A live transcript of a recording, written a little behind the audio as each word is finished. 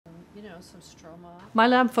Some stroma. My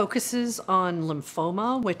lab focuses on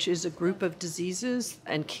lymphoma, which is a group of diseases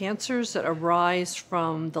and cancers that arise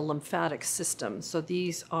from the lymphatic system. So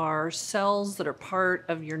these are cells that are part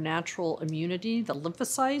of your natural immunity, the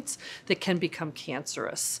lymphocytes, that can become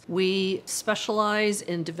cancerous. We specialize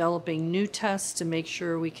in developing new tests to make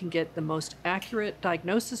sure we can get the most accurate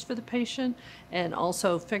diagnosis for the patient and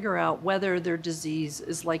also figure out whether their disease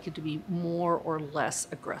is likely to be more or less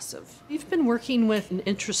aggressive. We've been working with an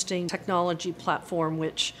interesting technology platform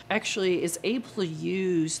which actually is able to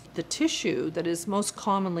use the tissue that is most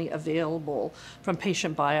commonly available from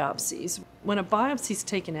patient biopsies. When a biopsy is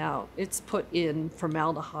taken out, it's put in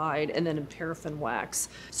formaldehyde and then in paraffin wax.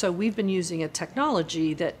 So we've been using a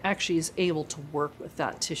technology that actually is able to work with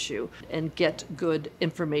that tissue and get good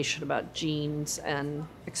information about genes and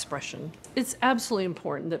expression. It's absolutely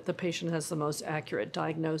important that the patient has the most accurate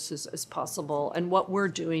diagnosis as possible. And what we're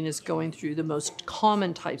doing is going through the most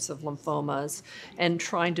common types of lymphomas and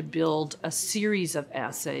trying to build a series of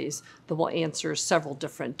assays that will answer several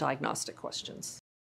different diagnostic questions.